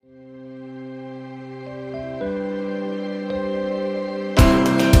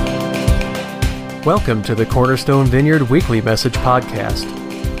Welcome to the Cornerstone Vineyard Weekly Message Podcast.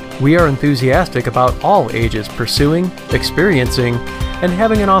 We are enthusiastic about all ages pursuing, experiencing, and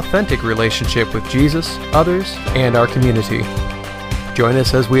having an authentic relationship with Jesus, others, and our community. Join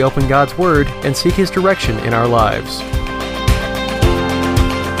us as we open God's Word and seek His direction in our lives.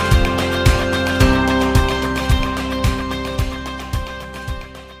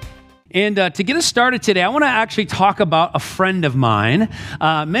 And to get us started today, I want to actually talk about a friend of mine.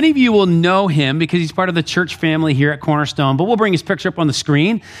 Many of you will know him because he's part of the church family here at Cornerstone, but we'll bring his picture up on the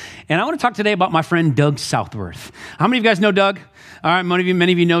screen. And I want to talk today about my friend Doug Southworth. How many of you guys know Doug? All right,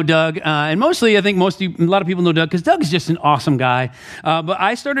 many of you know Doug, and mostly, I think a lot of people know Doug because Doug is just an awesome guy. But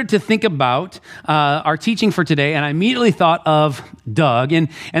I started to think about our teaching for today, and I immediately thought of Doug. And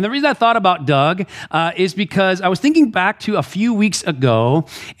the reason I thought about Doug is because I was thinking back to a few weeks ago,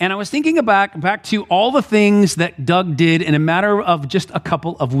 and I was thinking back to all the things that Doug did in a matter of just a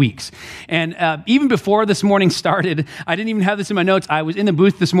couple of weeks. And even before this morning started, I didn't even have this in my notes. I was in the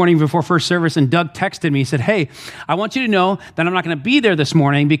booth this morning before first service, and Doug texted me. He said, "Hey, I want you to know that I'm not going to be there this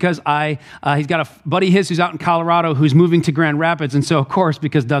morning because he's got a buddy of his who's out in Colorado who's moving to Grand Rapids." And so, of course,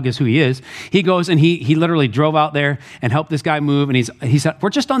 because Doug is who he is, he goes and he literally drove out there and helped this guy move. And he said, "We're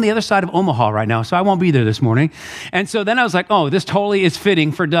just on the other side of Omaha right now, so I won't be there this morning." And so then I was like, oh, this totally is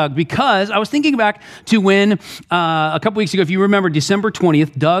fitting for Doug, because I was thinking back to when a couple weeks ago, if you remember, December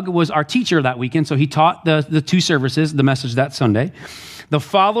 20th, Doug was our teacher that weekend. So he taught the two services, the message that Sunday. The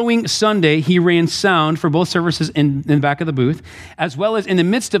following Sunday, he ran sound for both services in the back of the booth, as well as in the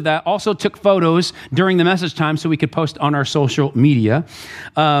midst of that, also took photos during the message time so we could post on our social media.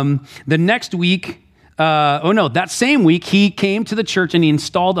 The next week, that same week, he came to the church and he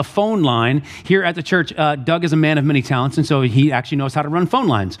installed a phone line here at the church. Doug is a man of many talents, and so he actually knows how to run phone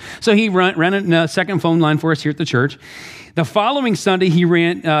lines. So he ran a second phone line for us here at the church. The following Sunday,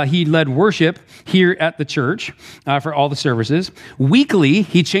 he led worship here at the church for all the services. Weekly,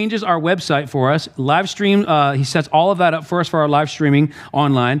 he changes our website for us. Live stream, he sets all of that up for us for our live streaming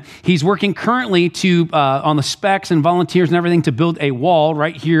online. He's working currently on the specs and volunteers and everything to build a wall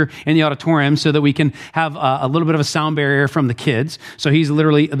right here in the auditorium so that we can have a little bit of a sound barrier from the kids. So he's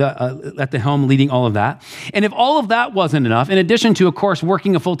literally at the helm leading all of that. And if all of that wasn't enough, in addition to, of course,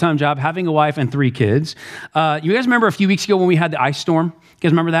 working a full-time job, having a wife and 3 kids, you guys remember a few weeks ago when we had the ice storm? You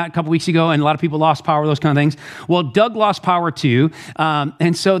guys remember that a couple weeks ago? And a lot of people lost power, those kind of things. Well, Doug lost power too.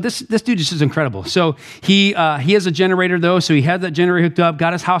 And so this dude is just incredible. So he has a generator though. So he had that generator hooked up,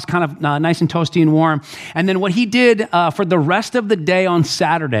 got his house kind of nice and toasty and warm. And then what he did for the rest of the day on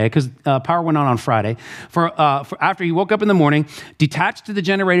Saturday, because power went on Friday, for after he woke up in the morning, detached the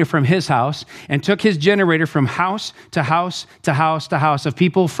generator from his house and took his generator from house to house to house to house of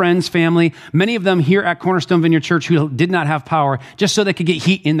people, friends, family, many of them here at Cornerstone Vineyard Church who did not have power, just so they could get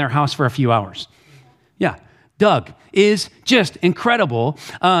heat in their house for a few hours. Yeah, Doug is just incredible,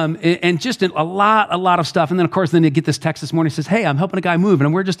 and just a lot of stuff. And then, of course, they get this text this morning. It says, "Hey, I'm helping a guy move,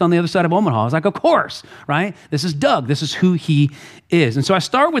 and we're just on the other side of Omaha." I was like, of course, right? This is Doug. This is who he is. And so I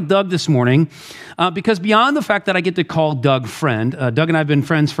start with Doug this morning because beyond the fact that I get to call Doug friend, Doug and I have been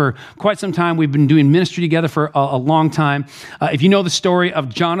friends for quite some time. We've been doing ministry together for a long time. If you know the story of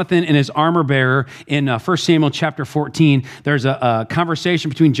Jonathan and his armor bearer in 1 Samuel chapter 14, there's a conversation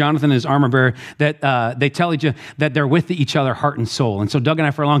between Jonathan and his armor bearer that they tell each other that they're with each other heart and soul. And so Doug and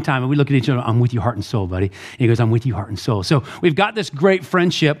I for a long time, and we look at each other, "I'm with you heart and soul, buddy." And he goes, "I'm with you heart and soul." So we've got this great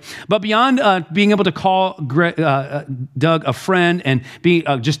friendship. But beyond being able to call Doug a friend and being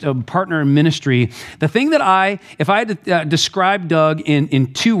just a partner in ministry, the thing that if I had to describe Doug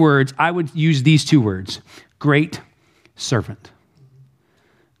in 2 words, I would use these 2 words: great servant.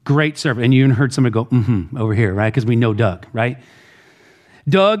 Great servant. And you even heard somebody go, over here, right? Because we know Doug, right?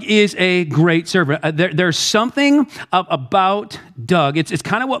 Doug is a great servant. There's something about Doug. It's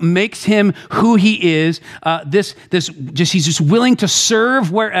kind of what makes him who he is. He's just willing to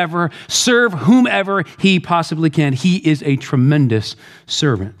serve wherever, serve whomever he possibly can. He is a tremendous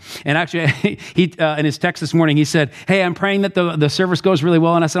servant. And actually, he in his text this morning, he said, "Hey, I'm praying that the service goes really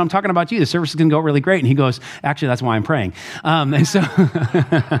well." And I said, "I'm talking about you. The service is going to go really great." And he goes, "Actually, that's why I'm praying." And so,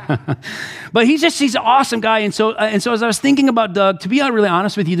 but he's an awesome guy. And so as I was thinking about Doug, to be really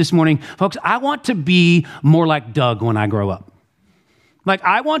honest with you this morning, folks, I want to be more like Doug when I grow up. Like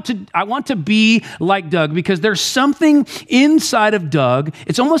I want to be like Doug because there's something inside of Doug.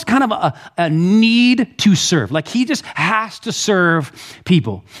 It's almost kind of a need to serve. Like he just has to serve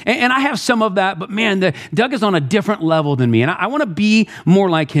people. And I have some of that, but man, Doug is on a different level than me. And I want to be more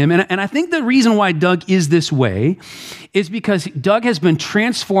like him. And I think the reason why Doug is this way is because Doug has been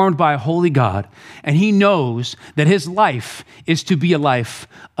transformed by a holy God. And he knows that his life is to be a life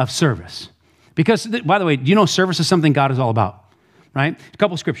of service. Because, by the way, do you know service is something God is all about, right? A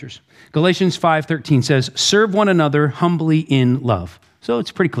couple scriptures. Galatians 5:13 says, serve one another humbly in love. So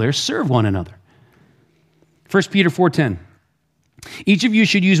it's pretty clear, serve one another. 1 Peter 4:10. Each of you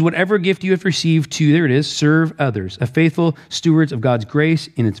should use whatever gift you have received to, there it is, serve others, a faithful stewards of God's grace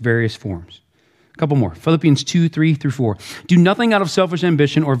in its various forms. A couple more. Philippians 2:3-4. Do nothing out of selfish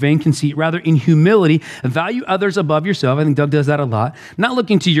ambition or vain conceit. Rather, in humility, value others above yourself. I think Doug does that a lot. Not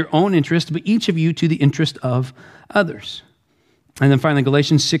looking to your own interest, but each of you to the interest of others. And then finally,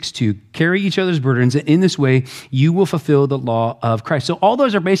 Galatians 6:2. Carry each other's burdens, and in this way, you will fulfill the law of Christ. So all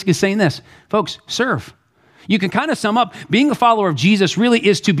those are basically saying this. Folks, serve. You can kind of sum up, being a follower of Jesus really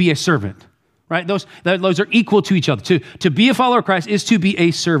is to be a servant, right? Those are equal to each other. To be a follower of Christ is to be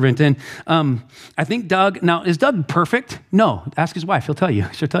a servant. And I think Doug, now, is Doug perfect? No. Ask his wife. She'll tell you,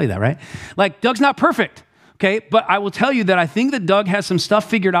 that, right? Like, Doug's not perfect, okay? But I will tell you that I think that Doug has some stuff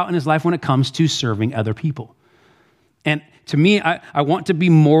figured out in his life when it comes to serving other people. And to me, I want to be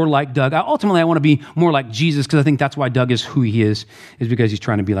more like Doug. Ultimately, I want to be more like Jesus, because I think that's why Doug is who he is because he's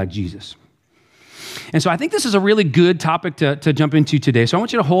trying to be like Jesus. And so I think this is a really good topic to jump into today. So I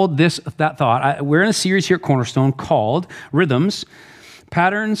want you to hold that thought. We're in a series here at Cornerstone called Rhythms,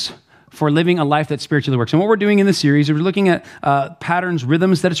 Patterns for Living a Life that Spiritually Works. And what we're doing in this series is we're looking at patterns,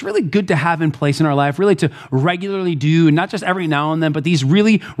 rhythms that it's really good to have in place in our life, really to regularly do, not just every now and then, but these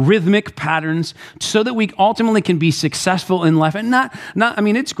really rhythmic patterns so that we ultimately can be successful in life. And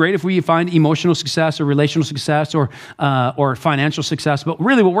it's great if we find emotional success or relational success or financial success, but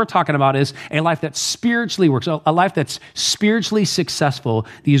really what we're talking about is a life that spiritually works, a life that's spiritually successful,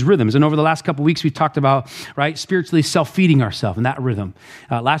 these rhythms. And over the last couple of weeks, we talked about, right, spiritually self-feeding ourselves in that rhythm.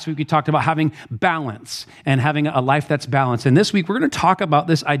 Last week, we talked about having balance and having a life that's balanced. And this week, we're going to talk about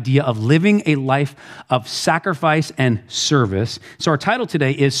this idea of living a life of sacrifice and service. So our title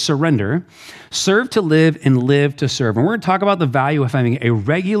today is Surrender, Serve to Live and Live to Serve. And we're going to talk about the value of having a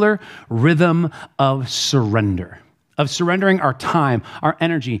regular rhythm of surrender, of surrendering our time, our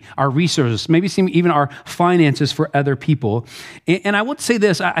energy, our resources, maybe even our finances for other people. And I would say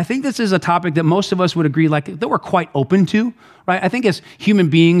this, I think this is a topic that most of us would agree that we're quite open to, right? I think as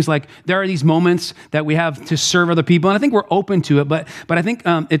human beings, there are these moments that we have to serve other people, and I think we're open to it, but I think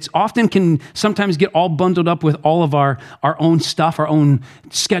it's often can sometimes get all bundled up with all of our own stuff, our own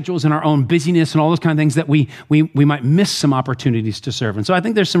schedules and our own busyness and all those kind of things that we might miss some opportunities to serve. And so I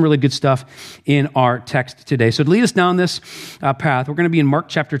think there's some really good stuff in our text today. So to lead us down this path, we're going to be in Mark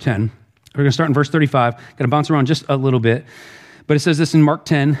chapter 10. We're going to start in verse 35. Going to bounce around just a little bit. But it says this in Mark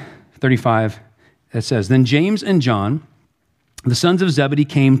 10:35. It says, Then James and John, the sons of Zebedee,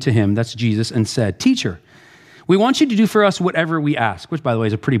 came to him, that's Jesus, and said, Teacher, we want you to do for us whatever we ask, which, by the way,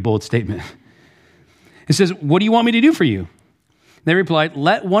 is a pretty bold statement. It says, what do you want me to do for you? They replied,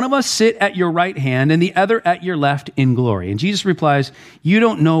 let one of us sit at your right hand and the other at your left in glory. And Jesus replies, you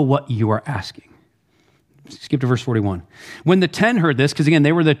don't know what you are asking. Skip to verse 41. When the 10 heard this, because again,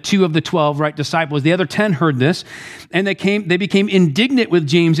 they were the 2 of the 12, right, disciples, the other 10 heard this, and they became indignant with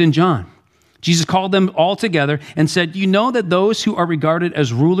James and John. Jesus called them all together and said, you know that those who are regarded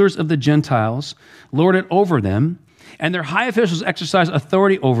as rulers of the Gentiles lord it over them, and their high officials exercise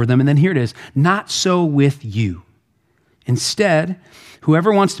authority over them. And then here it is, not so with you. Instead,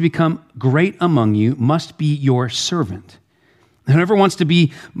 whoever wants to become great among you must be your servant. Whoever wants to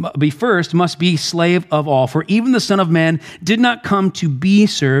be first must be slave of all. For even the Son of Man did not come to be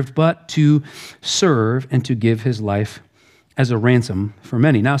served, but to serve and to give his life as a ransom for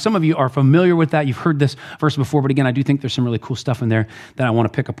many. Now, some of you are familiar with that. You've heard this verse before, but again, I do think there's some really cool stuff in there that I want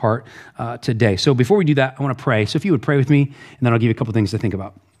to pick apart today. So before we do that, I want to pray. So if you would pray with me, and then I'll give you a couple things to think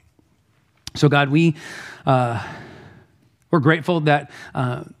about. So God, we're grateful that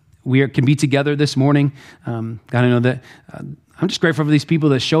we can be together this morning. God, I know that I'm just grateful for these people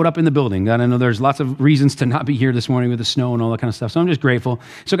that showed up in the building. God, I know there's lots of reasons to not be here this morning with the snow and all that kind of stuff. So I'm just grateful.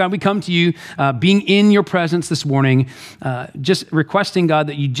 So God, we come to you being in your presence this morning, just requesting, God,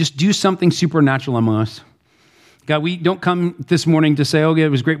 that you just do something supernatural among us. God, we don't come this morning to say, okay, it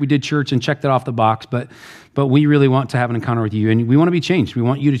was great we did church and checked it off the box, but we really want to have an encounter with you, and we want to be changed. We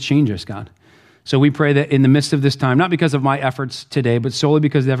want you to change us, God. So we pray that in the midst of this time, not because of my efforts today, but solely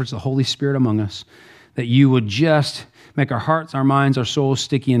because of the efforts of the Holy Spirit among us, that you would just make our hearts, our minds, our souls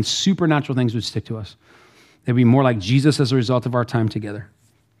sticky, and supernatural things would stick to us. They'd be more like Jesus as a result of our time together.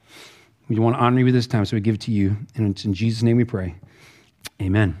 We want to honor you with this time, so we give it to you. And it's in Jesus' name we pray.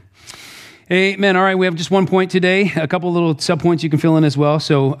 Amen. Amen. All right, we have just one point today, a couple little sub-points you can fill in as well.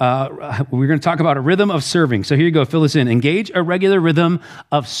 So we're going to talk about a rhythm of serving. So here you go, fill this in. Engage a regular rhythm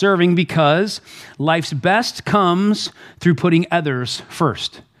of serving because life's best comes through putting others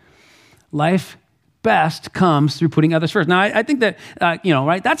first. Life best comes through putting others first. Now, I think that,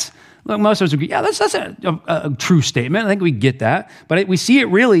 right, that's, most of us agree, yeah, that's a true statement. I think we get that. But we see it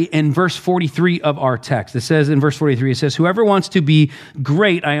really in verse 43 of our text. It says in verse 43, it says, whoever wants to be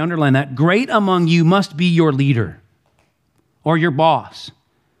great, I underline that, great among you must be your leader or your boss.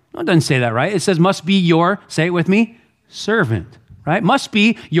 No, it doesn't say that, right? It says must be your, say it with me, servant. Right? Must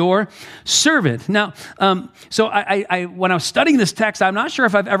be your servant. Now, so I when I was studying this text, I'm not sure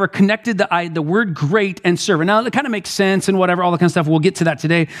if I've ever connected the word great and servant. Now, it kind of makes sense and whatever, all that kind of stuff. We'll get to that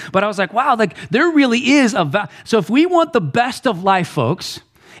today. But I was like, wow, like there really is so if we want the best of life, folks,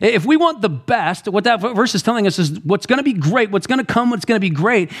 if we want the best, what that verse is telling us is what's going to be great, what's going to come, what's going to be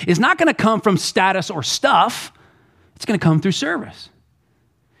great is not going to come from status or stuff. It's going to come through service.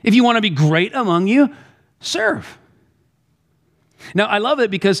 If you want to be great among you, serve. Now, I love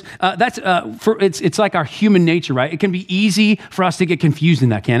it because it's like our human nature, right? It can be easy for us to get confused in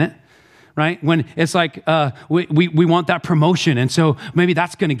that, can it? Right? When it's like we want that promotion, and so maybe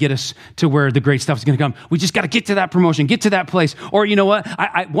that's going to get us to where the great stuff is going to come. We just got to get to that promotion, get to that place. Or you know what?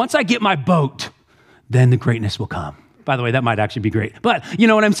 Once I get my boat, then the greatness will come. By the way, that might actually be great. But you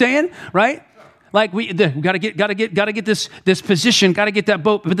know what I'm saying, right? Like we got to get this position, got to get that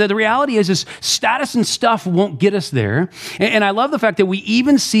boat. But the reality is status and stuff won't get us there. And I love the fact that we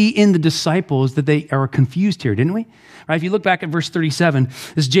even see in the disciples that they are confused here, didn't we? Right? If you look back at verse 37,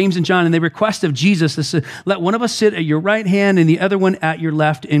 this is James and John, and they request of Jesus, this is, let one of us sit at your right hand and the other one at your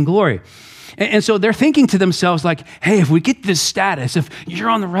left in glory. And so they're thinking to themselves like, hey, if we get this status, if you're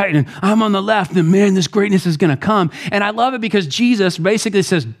on the right and I'm on the left, then man, this greatness is going to come. And I love it because Jesus basically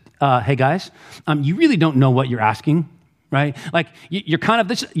says, hey guys, you really don't know what you're asking, right? Like you're kind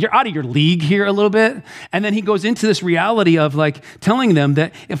of you're out of your league here a little bit. And then he goes into this reality of like telling them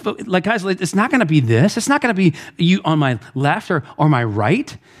that if like guys, it's not going to be this. It's not going to be you on my left or my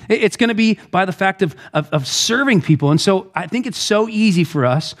right. It's going to be by the fact of serving people. And so I think it's so easy for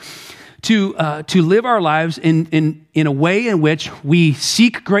us to live our lives in a way in which we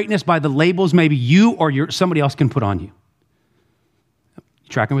seek greatness by the labels maybe you or somebody else can put on you.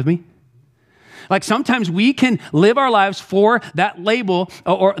 Tracking with me? Like sometimes we can live our lives for that label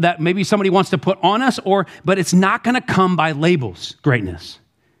or that maybe somebody wants to put on us, but it's not going to come by labels, greatness.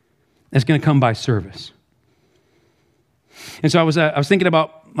 It's going to come by service. And so I was thinking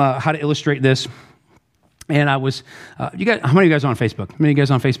about how to illustrate this. And I was, you guys, how many of you guys are on Facebook? How many of you guys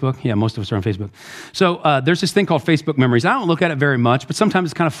are on Facebook? Yeah, most of us are on Facebook. So there's this thing called Facebook memories. I don't look at it very much, but sometimes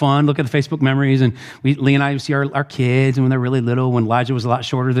it's kind of fun. Look at the Facebook memories. And Lee and I see our kids and when they're really little, when Elijah was a lot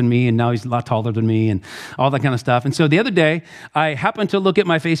shorter than me and now he's a lot taller than me and all that kind of stuff. And so the other day, I happened to look at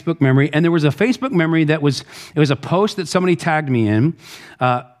my Facebook memory and there was a Facebook memory it was a post that somebody tagged me in.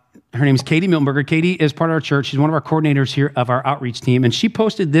 Her name is Katie Miltenberger. Katie is part of our church. She's one of our coordinators here of our outreach team. And she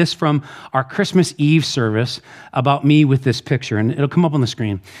posted this from our Christmas Eve service about me with this picture. And it'll come up on the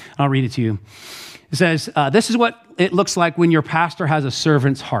screen. I'll read it to you. It says, this is what it looks like when your pastor has a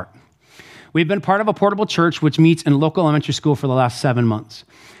servant's heart. We've been part of a portable church which meets in a local elementary school for the last 7 months.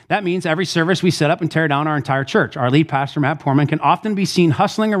 That means every service we set up and tear down our entire church. Our lead pastor, Matt Poorman, can often be seen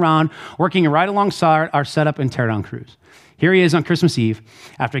hustling around, working right alongside our setup and tear down crews. Here he is on Christmas Eve.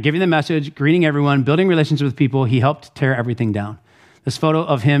 After giving the message, greeting everyone, building relationships with people, he helped tear everything down. This photo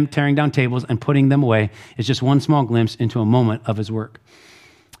of him tearing down tables and putting them away is just one small glimpse into a moment of his work.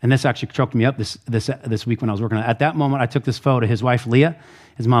 And this actually choked me up this week when I was working on it. At that moment, I took this photo. His wife, Leah,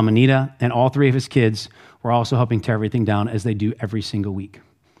 his mom, Anita, and all three of his kids were also helping tear everything down as they do every single week.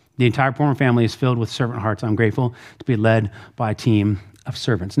 The entire Poorman family is filled with servant hearts. I'm grateful to be led by a team of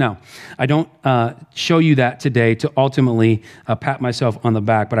servants. Now, I don't show you that today to ultimately pat myself on the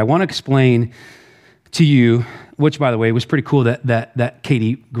back, but I want to explain to you, which, by the way, was pretty cool that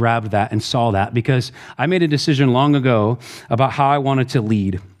Katie grabbed that and saw that, because I made a decision long ago about how I wanted to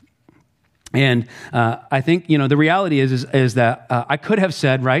lead. And I think, the reality is that I could have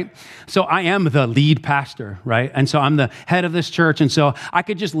said, right, so I am the lead pastor, right? And so I'm the head of this church. And so I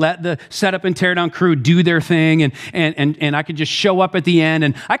could just let the setup and tear down crew do their thing. And I could just show up at the end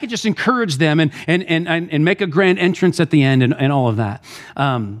and I could just encourage them and make a grand entrance at the end and all of that.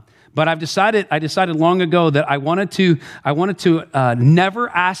 But I decided long ago that I wanted to never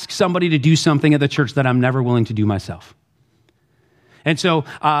ask somebody to do something at the church that I'm never willing to do myself. And so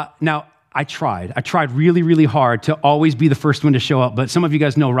now, I tried really, really hard to always be the first one to show up. But some of you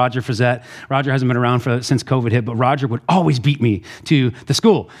guys know Roger Fazette. Roger hasn't been around since COVID hit, but Roger would always beat me to the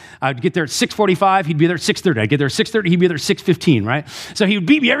school. I'd get there at 6:45. He'd be there at 6:30. I'd get there at 6:30. He'd be there at 6:15, right? So he would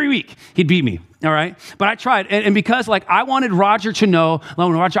beat me every week. He'd beat me. All right. But I tried. And because I wanted Roger to know,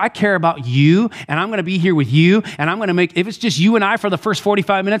 Roger, I care about you and I'm going to be here with you. And I'm going to if it's just you and I for the first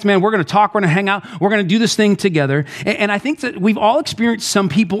 45 minutes, man, we're going to talk, we're going to hang out, we're going to do this thing together. And I think that we've all experienced some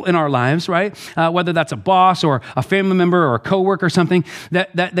people in our lives, right? Whether that's a boss or a family member or a coworker or something,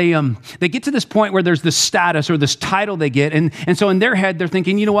 that they get to this point where there's this status or this title they get. And so in their head, they're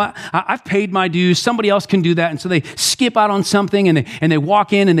thinking, you know what? I've paid my dues. Somebody else can do that. And so they skip out on something and they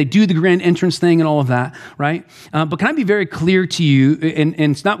walk in and they do the grand entrance thing and all of that, right? But can I be very clear to you, and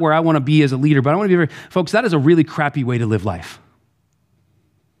it's not where I want to be as a leader, but I want to be folks, that is a really crappy way to live life.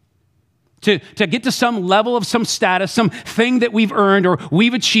 To get to some level of some status, some thing that we've earned or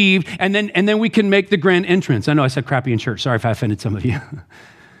we've achieved, and then we can make the grand entrance. I know I said crappy in church. Sorry if I offended some of you.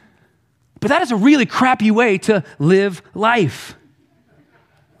 But that is a really crappy way to live life.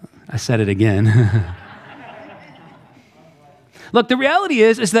 I said it again. Look, the reality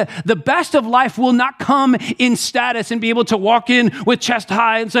is that the best of life will not come in status and be able to walk in with chest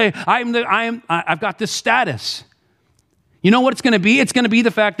high and say, I've got this status. You know what it's going to be? It's going to be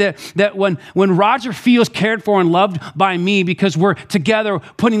the fact that when Roger feels cared for and loved by me because we're together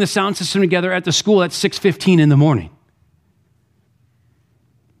putting the sound system together at the school at 6:15 in the morning.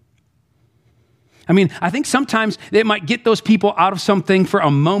 I mean, I think sometimes it might get those people out of something for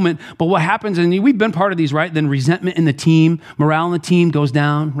a moment, but what happens, and we've been part of these, right? Then resentment in the team, morale in the team goes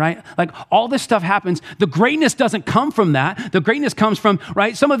down, right? Like all this stuff happens. The greatness doesn't come from that. The greatness comes from,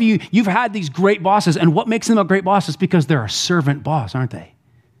 right? Some of you, you've had these great bosses, and what makes them a great boss is because they're a servant boss, aren't they?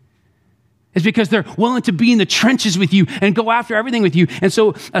 It's because they're willing to be in the trenches with you and go after everything with you. And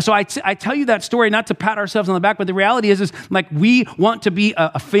so I tell you that story not to pat ourselves on the back, but the reality is like we want to be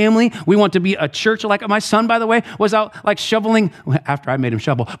a family. We want to be a church. Like my son, by the way, was out like shoveling after I made him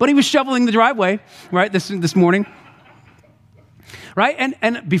shovel, but he was shoveling the driveway, right? This morning, right?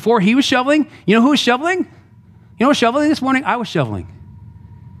 And before he was shoveling, you know who was shoveling? You know who was shoveling this morning? I was shoveling.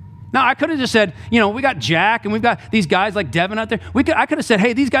 Now, I could have just said, we got Jack and we've got these guys like Devin out there. I could have said,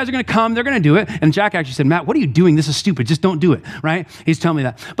 hey, these guys are going to come. They're going to do it. And Jack actually said, Matt, what are you doing? This is stupid. Just don't do it, right? He's telling me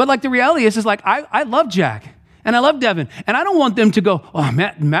that. But like the reality is like I love Jack and I love Devin. And I don't want them to go, oh,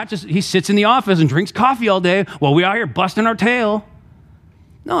 Matt he sits in the office and drinks coffee all day while we out here busting our tail.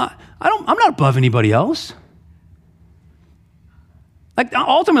 No, I'm not above anybody else. Like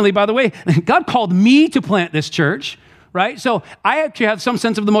ultimately, by the way, God called me to plant this church. Right? So I actually have some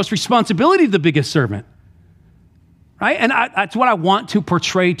sense of the most responsibility of the biggest servant. Right? And that's what I want to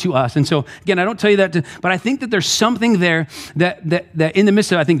portray to us. And so, again, I don't tell you that, but I think that there's something there that in the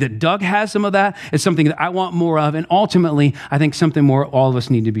midst of it, I think that Doug has some of that. It's something that I want more of. And ultimately, I think something more all of us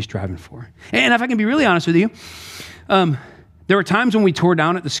need to be striving for. And if I can be really honest with you, there were times when we tore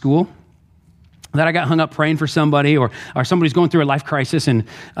down at the school that I got hung up praying for somebody or somebody's going through a life crisis. And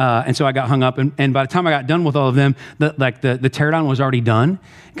so I got hung up. And by the time I got done with all of them, the teardown was already done.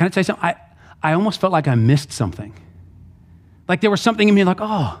 Can I tell you something? I almost felt like I missed something. Like there was something in me like,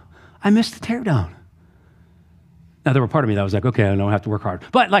 oh, I missed the teardown. Now there were part of me that was like, okay, I don't have to work hard.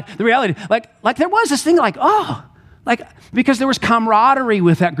 But like the reality, like there was this thing like, oh, like because there was camaraderie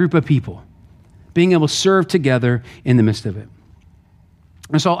with that group of people, being able to serve together in the midst of it.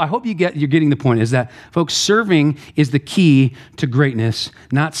 And so I hope you're getting the point is that, folks, serving is the key to greatness,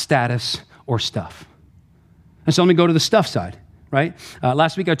 not status or stuff. And so let me go to the stuff side, right?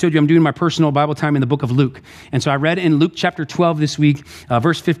 Last week I told you I'm doing my personal Bible time in the book of Luke. And so I read in Luke chapter 12 this week,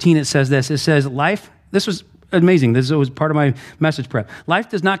 verse 15, it says this. It says, this was amazing. This was part of my message prep. Life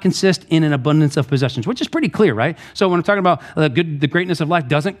does not consist in an abundance of possessions, which is pretty clear, right? So when I'm talking about the greatness of life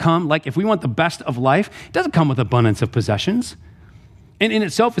doesn't come, like if we want the best of life, it doesn't come with abundance of possessions. And in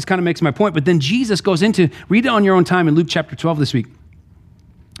itself, this kind of makes my point. But then Jesus goes into, read it on your own time in Luke chapter 12 this week.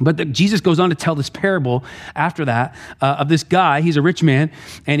 But Jesus goes on to tell this parable after that of this guy. He's a rich man,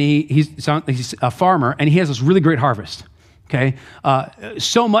 and he's a farmer, and he has this really great harvest, okay?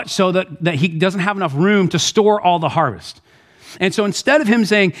 So much so that he doesn't have enough room to store all the harvest. And so instead of him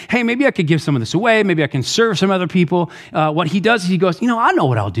saying, hey, maybe I could give some of this away, maybe I can serve some other people, what he does is he goes, I know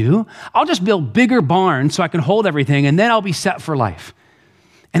what I'll do. I'll just build bigger barns so I can hold everything, and then I'll be set for life.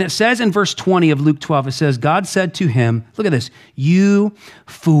 And it says in verse 20 of Luke 12, it says, God said to him, look at this, you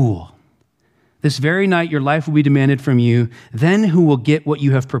fool. This very night your life will be demanded from you. Then who will get what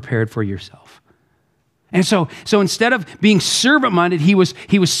you have prepared for yourself? And so instead of being servant-minded, he was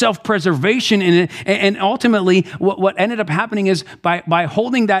self-preservation in it. And ultimately, what ended up happening is by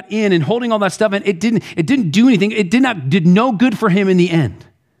holding that in and holding all that stuff in, it didn't do anything. It did no good for him in the end.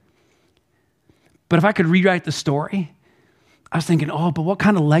 But if I could rewrite the story, I was thinking, but what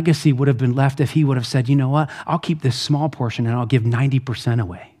kind of legacy would have been left if he would have said, you know what, I'll keep this small portion and I'll give 90%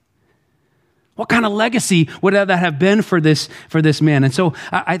 away. What kind of legacy would that have been for this man? And so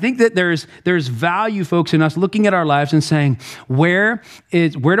I think that there's value, folks, in us looking at our lives and saying, where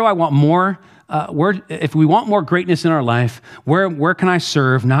do I want more? If we want more greatness in our life, where can I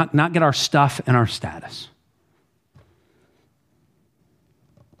serve? Not get our stuff and our status.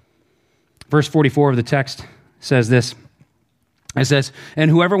 Verse 44 of the text says this. It says,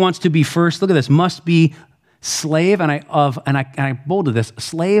 and whoever wants to be first, look at this, must be slave, and I bolded this,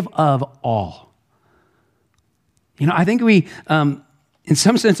 slave of all. I think we, in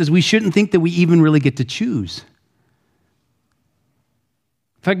some senses, we shouldn't think that we even really get to choose.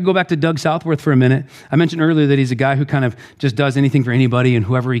 If I could go back to Doug Southworth for a minute, I mentioned earlier that he's a guy who kind of just does anything for anybody and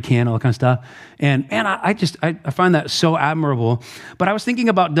whoever he can, all that kind of stuff. And I find that so admirable. But I was thinking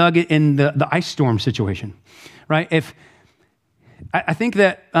about Doug in the ice storm situation, right? I think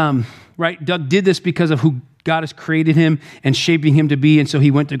that, right, Doug did this because of who God has created him and shaping him to be, and so he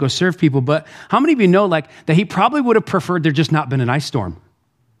went to go serve people. But how many of you know, that he probably would have preferred there just not been an ice storm?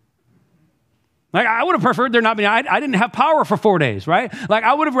 I would have preferred there not been. I didn't have power for 4 days, right?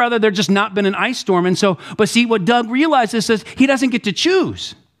 I would have rather there just not been an ice storm. And so, but see, what Doug realizes is he doesn't get to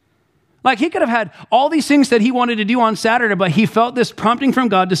choose. He could have had all these things that he wanted to do on Saturday, but he felt this prompting from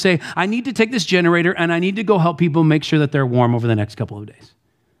God to say, I need to take this generator and I need to go help people make sure that they're warm over the next couple of days.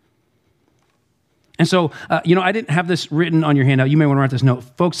 And so, I didn't have this written on your handout. You may want to write this note.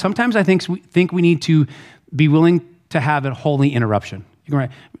 Folks, sometimes I think we need to be willing to have a holy interruption. You can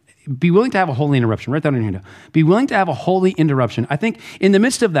write, be willing to have a holy interruption. Write that on your handout. Be willing to have a holy interruption. I think in the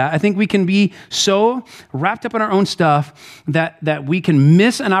midst of that, I think we can be so wrapped up in our own stuff that we can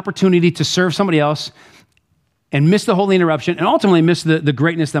miss an opportunity to serve somebody else and miss the holy interruption and ultimately miss the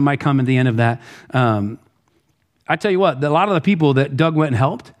greatness that might come at the end of that. I tell you what, a lot of the people that Doug went and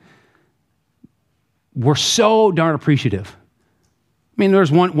helped were so darn appreciative.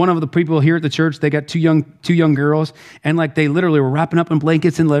 There's one of the people here at the church, they got two young girls, and they literally were wrapping up in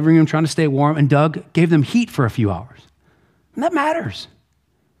blankets in the living room trying to stay warm, and Doug gave them heat for a few hours. And that matters.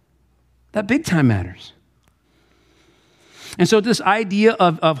 That big time matters. And so this idea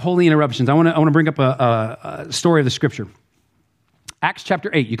of holy interruptions, I want to bring up a story of the scripture. Acts chapter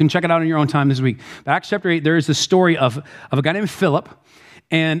 8, you can check it out on your own time this week. But Acts chapter 8, there is the story of a guy named Philip,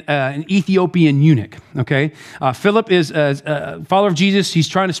 and an Ethiopian eunuch, okay? Philip is a follower of Jesus. He's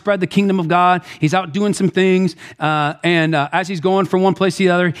trying to spread the kingdom of God. He's out doing some things, and as he's going from one place to the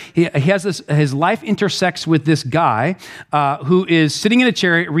other, he has his life intersects with this guy who is sitting in a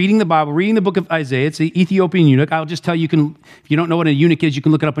chariot, reading the Bible, reading the book of Isaiah. It's the Ethiopian eunuch. I'll just tell you, if you don't know what a eunuch is, you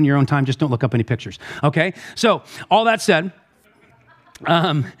can look it up on your own time. Just don't look up any pictures, okay? So all that said,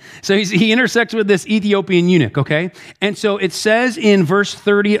 so he intersects with this Ethiopian eunuch, okay? And so it says in verse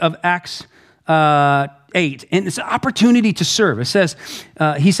 30 of Acts 8, and it's an opportunity to serve. It says,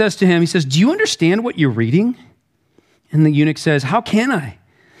 he says to him, do you understand what you're reading? And the eunuch says, how can I,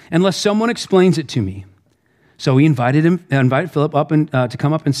 unless someone explains it to me? So he invited Philip up and to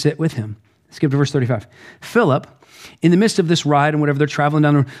come up and sit with him. Skip to verse 35. Philip, in the midst of this ride and whatever they're traveling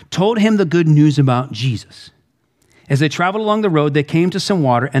down the road, told him the good news about Jesus. As they traveled along the road, they came to some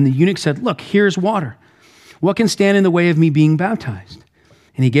water, and the eunuch said, look, here's water. What can stand in the way of me being baptized?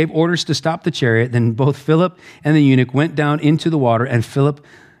 And he gave orders to stop the chariot. Then both Philip and the eunuch went down into the water, and Philip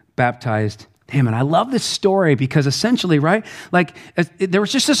baptized him. And I love this story because essentially, right, there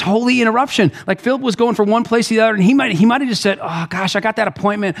was just this holy interruption. Philip was going from one place to the other, and he might have just said, oh gosh, I got that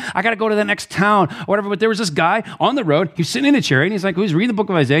appointment. I got to go to the next town or whatever. But there was this guy on the road. He was sitting in a chariot, and he's he's reading the book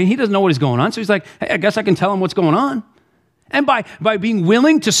of Isaiah, and he doesn't know what is going on. So he's like, hey, I guess I can tell him what's going on. And by being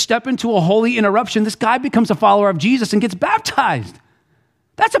willing to step into a holy interruption, this guy becomes a follower of Jesus and gets baptized.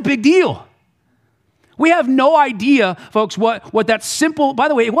 That's a big deal. We have no idea, folks, what that simple, by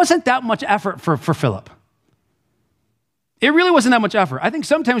the way, it wasn't that much effort for Philip. It really wasn't that much effort. I think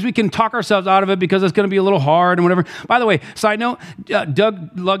sometimes we can talk ourselves out of it because it's going to be a little hard and whatever. By the way, side note,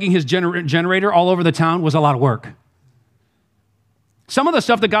 Doug lugging his generator all over the town was a lot of work. Some of the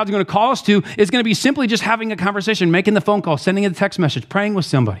stuff that God's going to call us to is going to be simply just having a conversation, making the phone call, sending a text message, praying with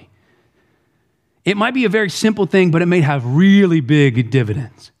somebody. It might be a very simple thing, but it may have really big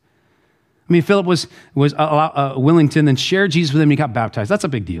dividends. Philip was willing to then share Jesus with him, and he got baptized. That's a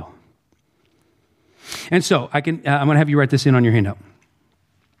big deal. And so I'm going to have you write this in on your handout.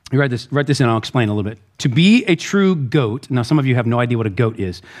 You write this in, I'll explain a little bit. To be a true goat, now some of you have no idea what a goat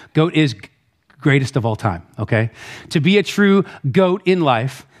is. Goat is greatest of all time, okay? To be a true goat in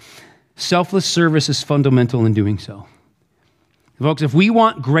life, selfless service is fundamental in doing so. Folks, if we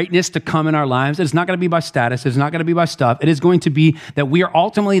want greatness to come in our lives, it's not going to be by status. It's not going to be by stuff. It is going to be that we are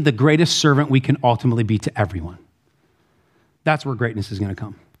ultimately the greatest servant we can ultimately be to everyone. That's where greatness is going to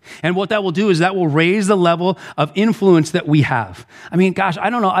come. And what that will do is that will raise the level of influence that we have. I mean, gosh, I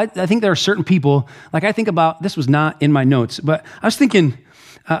don't know. I think there are certain people, like I think about, this was not in my notes, but I was thinking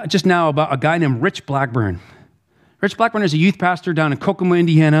just now about a guy named Rich Blackburn. Rich Blackburn is a youth pastor down in Kokomo,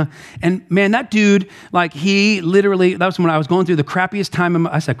 Indiana. And man, that dude, like he literally, that was when I was going through the crappiest time of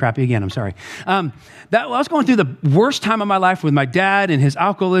my, I said crappy again, I'm sorry. I was going through the worst time of my life with my dad and his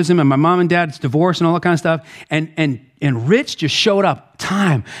alcoholism and my mom and dad's divorce and all that kind of stuff. And Rich just showed up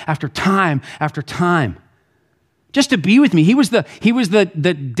time after time after time just to be with me. He was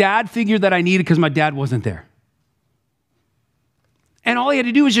the dad figure that I needed because my dad wasn't there. And all he had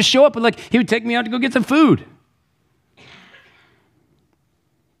to do was just show up and like, he would take me out to go get some food.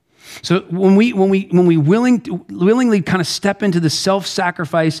 So when we willingly kind of step into the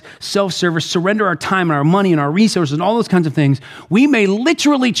self-sacrifice, self-service, surrender our time and our money and our resources and all those kinds of things, we may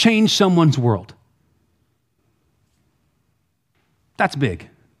literally change someone's world. That's big.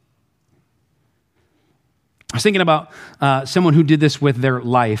 I was thinking about someone who did this with their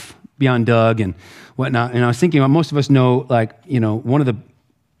life beyond Doug and whatnot, and I was thinking, most of us know, like, you know, one of the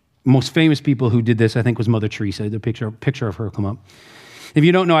most famous people who did this, I think, was Mother Teresa. The picture of her come up. If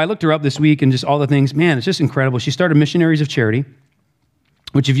you don't know, I looked her up this week and just all the things. Man, it's just incredible. She started Missionaries of Charity,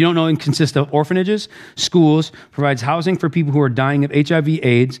 which, if you don't know, consists of orphanages, schools, provides housing for people who are dying of HIV,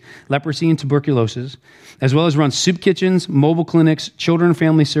 AIDS, leprosy, and tuberculosis, as well as runs soup kitchens, mobile clinics, children and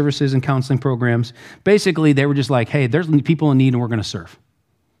family services, and counseling programs. Basically, they were just like, hey, there's people in need and we're going to serve.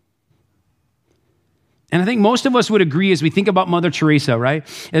 And I think most of us would agree as we think about Mother Teresa, right,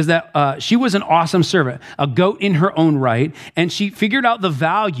 is that she was an awesome servant, a goat in her own right, and she figured out the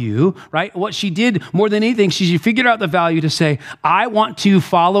value, right? What she did more than anything, she figured out the value to say, I want to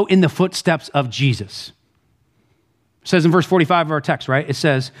follow in the footsteps of Jesus. It says in verse 45 of our text, right? It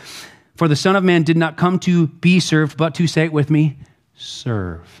says, for the Son of Man did not come to be served, but to, say it with me,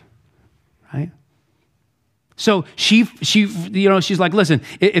 serve, right? So she, you know, she's like, listen,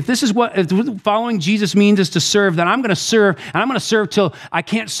 if following Jesus means is to serve, then I'm going to serve, and I'm going to serve till I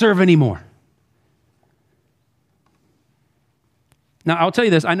can't serve anymore. Now, I'll tell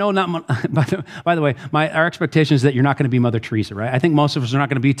you this. I know not. By the way, our expectation is that you're not going to be Mother Teresa, right? I think most of us are not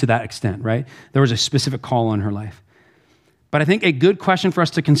going to be to that extent, right? There was a specific call on her life. But I think a good question for us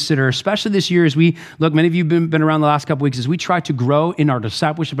to consider, especially this year as we look, many of you have been around the last couple weeks, as we try to grow in our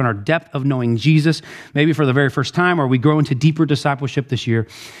discipleship and our depth of knowing Jesus, maybe for the very first time, or we grow into deeper discipleship this year.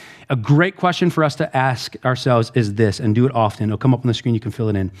 A great question for us to ask ourselves is this, and do it often. It'll come up on the screen. You can fill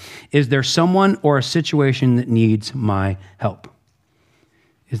it in. Is there someone or a situation that needs my help?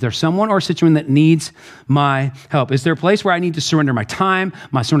 Is there someone or a situation that needs my help? Is there a place where I need to surrender my time,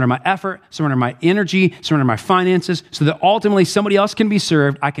 surrender my effort, surrender my energy, surrender my finances, so that ultimately somebody else can be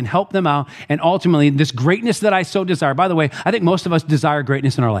served, I can help them out, and ultimately this greatness that I so desire. By the way, I think most of us desire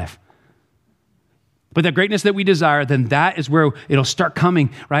greatness in our life. But the greatness that we desire, then that is where it'll start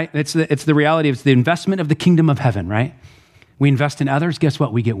coming, right? It's the reality. It's the investment of the kingdom of heaven, right? We invest in others, guess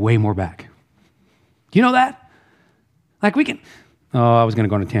what? We get way more back. Do you know that? Like we can... Oh, I was going to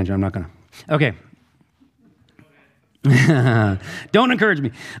go on a tangent. I'm not going to. Okay. Don't encourage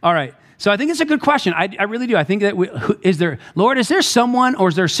me. All right. So I think it's a good question. I really do. I think that, Lord, is there someone or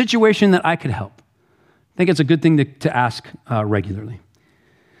is there a situation that I could help? I think it's a good thing to ask regularly.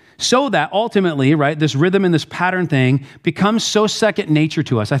 So that ultimately, right, this rhythm and this pattern thing becomes so second nature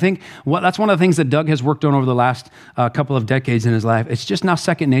to us. I think that's one of the things that Doug has worked on over the last couple of decades in his life. It's just now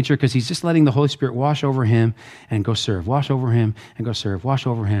second nature because he's just letting the Holy Spirit wash over him and go serve, wash over him and go serve, wash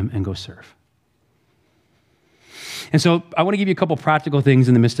over him and go serve. And so I want to give you a couple practical things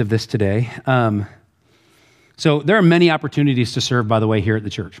in the midst of this today. So there are many opportunities to serve, by the way, here at the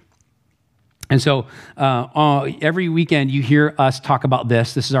church. And so every weekend you hear us talk about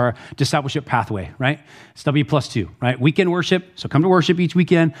this. This is our discipleship pathway, right? It's W+2, right? Weekend worship. So come to worship each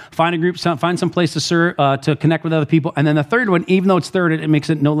weekend, find a group, find some place to serve, to connect with other people. And then the third one, even though it's third, it makes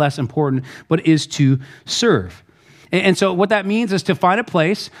it no less important, but is to serve. And so what that means is to find a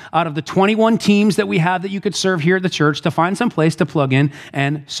place out of the 21 teams that we have that you could serve here at the church, to find some place to plug in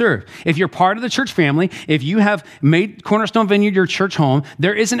and serve. If you're part of the church family, if you have made Cornerstone Vineyard your church home,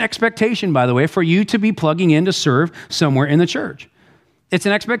 there is an expectation, by the way, for you to be plugging in to serve somewhere in the church. It's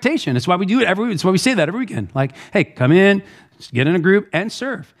an expectation. It's why we do it it's why we say that every weekend. Like, hey, come in, get in a group and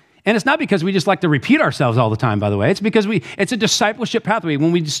serve. And it's not because we just like to repeat ourselves all the time, by the way. It's because it's a discipleship pathway.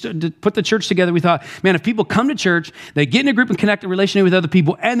 When we put the church together, we thought, man, if people come to church, they get in a group and connect a relationship with other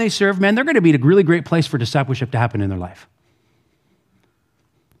people, and they serve, man, they're going to be a really great place for discipleship to happen in their life.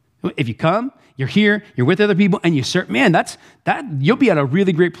 If you come, you're here, you're with other people, and you serve, man, you'll be at a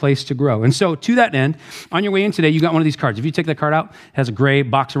really great place to grow. And so to that end, on your way in today, you got one of these cards. If you take that card out, it has a gray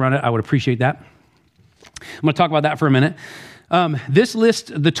box around it. I would appreciate that. I'm going to talk about that for a minute. This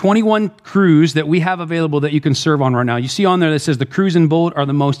lists the 21 crews that we have available that you can serve on right now. You see on there that says the crews in bold are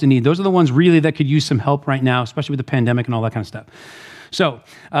the most in need. Those are the ones really that could use some help right now, especially with the pandemic and all that kind of stuff. So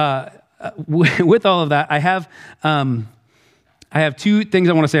with all of that, I have two things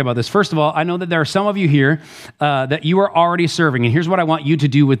I want to say about this. First of all, I know that there are some of you here that you are already serving, and here's what I want you to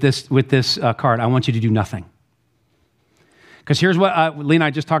do with this card. I want you to do nothing. Because here's what Lee and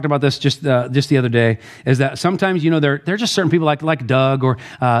I just talked about this just the other day, is that sometimes, there are just certain people like Doug or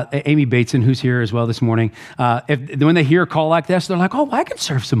Amy Bateson, who's here as well this morning. When they hear a call like this, they're like, oh, I can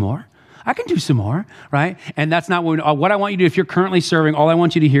serve some more. I can do some more, right? And that's not what I want you to do. If you're currently serving, all I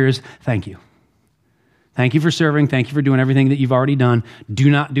want you to hear is thank you. Thank you for serving. Thank you for doing everything that you've already done.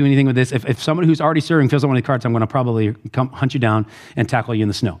 Do not do anything with this. If somebody who's already serving fills out one of the cards, I'm going to probably hunt you down and tackle you in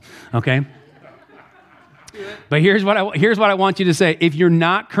the snow, okay? But here's what I want you to say. If you're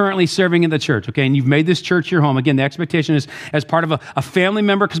not currently serving in the church, okay, and you've made this church your home, again, the expectation is as part of a family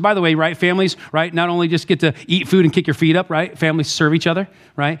member, because by the way, right, families, right, not only just get to eat food and kick your feet up, right, families serve each other,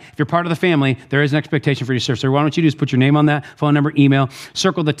 right? If you're part of the family, there is an expectation for you to serve. So what I want you to do is put your name on that, phone number, email,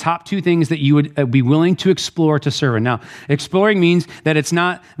 circle the top 2 things that you would be willing to explore to serve in. Now, exploring means that it's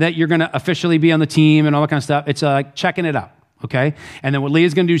not that you're going to officially be on the team and all that kind of stuff. It's like checking it out. Okay? And then what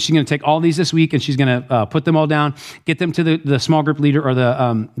Leah's going to do, she's going to take all these this week and she's going to put them all down, get them to the small group leader or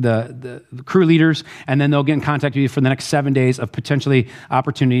the crew leaders, and then they'll get in contact with you for the next 7 days of potentially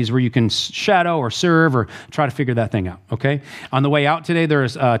opportunities where you can shadow or serve or try to figure that thing out. Okay? On the way out today,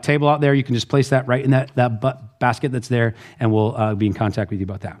 there's a table out there. You can just place that right in that basket that's there, and we'll be in contact with you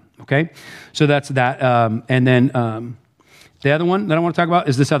about that. Okay? So that's that. And then the other one that I want to talk about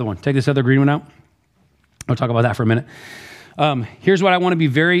is this other one. Take this other green one out. I'll talk about that for a minute. Here's what I want to be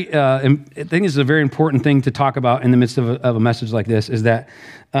I think this is a very important thing to talk about in the midst of a message like this, is that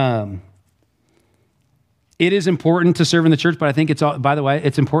it is important to serve in the church, but I think by the way,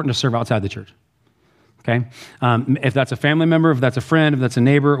 it's important to serve outside the church. Okay? If that's a family member, if that's a friend, if that's a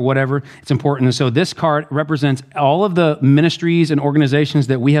neighbor, or whatever, it's important. And so this card represents all of the ministries and organizations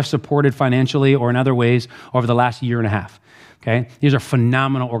that we have supported financially or in other ways over the last year and a half. Okay? These are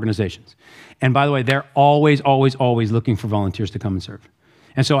phenomenal organizations. And by the way, they're always, always, always looking for volunteers to come and serve.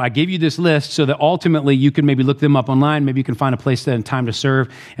 And so I gave you this list so that ultimately you can maybe look them up online. Maybe you can find a place and time to serve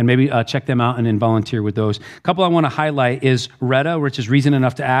and maybe check them out and then volunteer with those. A couple I want to highlight is RETA, which is Reason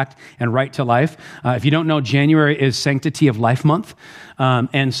Enough to Act, and Right to Life. If you don't know, January is Sanctity of Life Month.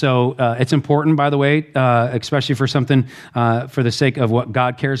 And so it's important, by the way, especially for something for the sake of what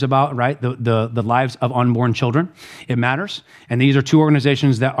God cares about, right? The lives of unborn children. It matters. And these are 2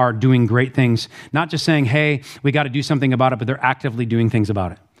 organizations that are doing great things, not just saying, hey, we got to do something about it, but they're actively doing things about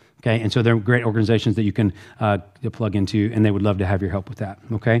it. Okay, and so they're great organizations that you can plug into, and they would love to have your help with that.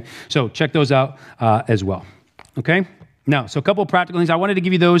 Okay, so check those out as well. Okay. Now, so a couple of practical things. I wanted to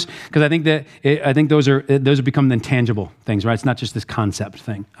give you those because I think those have become the tangible things, right? It's not just this concept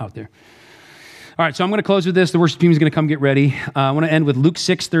thing out there. All right, so I'm going to close with this. The worship team is going to come get ready. I want to end with Luke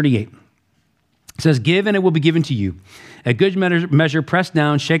 6:38. It says, "Give and it will be given to you. A good measure pressed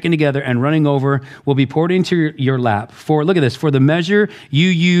down, shaken together, and running over will be poured into your lap. For," look at this, "for the measure you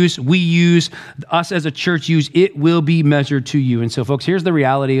use, we use, us as a church use, it will be measured to you." And so, folks, here's the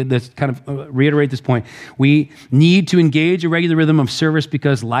reality. Let's kind of reiterate this point. We need to engage a regular rhythm of service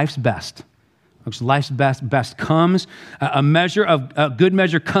because life's best. Life's best comes, a good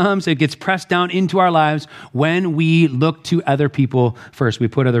measure comes, it gets pressed down into our lives when we look to other people first. We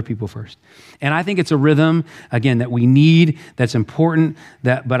put other people first. And I think it's a rhythm, again, that we need, that's important,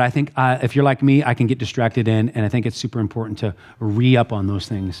 but I think if you're like me, I can get distracted in, and I think it's super important to re-up on those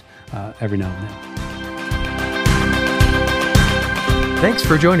things every now and then. Thanks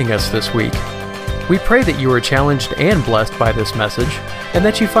for joining us this week. We pray that you are challenged and blessed by this message, and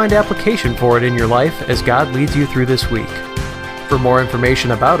that you find application for it in your life as God leads you through this week. For more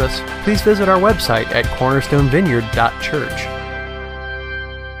information about us, please visit our website at cornerstonevineyard.church.